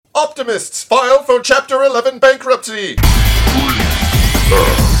Optimists file for Chapter 11 bankruptcy.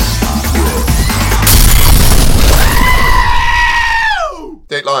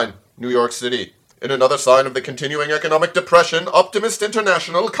 Dateline, New York City. In another sign of the continuing economic depression, Optimist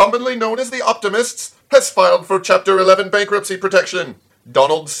International, commonly known as the Optimists, has filed for Chapter 11 bankruptcy protection.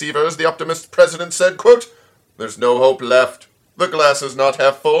 Donald Seavers, the Optimist president, said, quote, "There's no hope left. The glass is not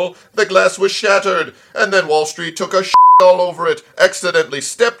half full. The glass was shattered, and then Wall Street took a shit all over it, accidentally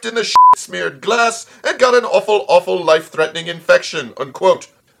stepped in the shit-smeared glass, and got an awful life-threatening infection," unquote.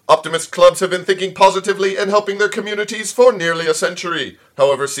 Optimist clubs have been thinking positively and helping their communities for nearly a century.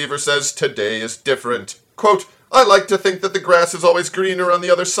 However, Seaver says today is different. Quote, "I like to think that the grass is always greener on the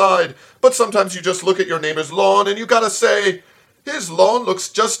other side, but sometimes you just look at your neighbor's lawn and you gotta say, his lawn looks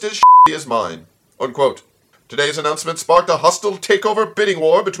just as shitty as mine," unquote. Today's announcement sparked a hostile takeover bidding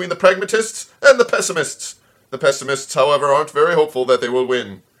war between the pragmatists and the pessimists. The pessimists, however, aren't very hopeful that they will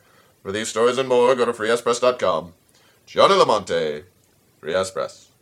win. For these stories and more, go to freeespress.com. Gianni Lamonte, Free Espress.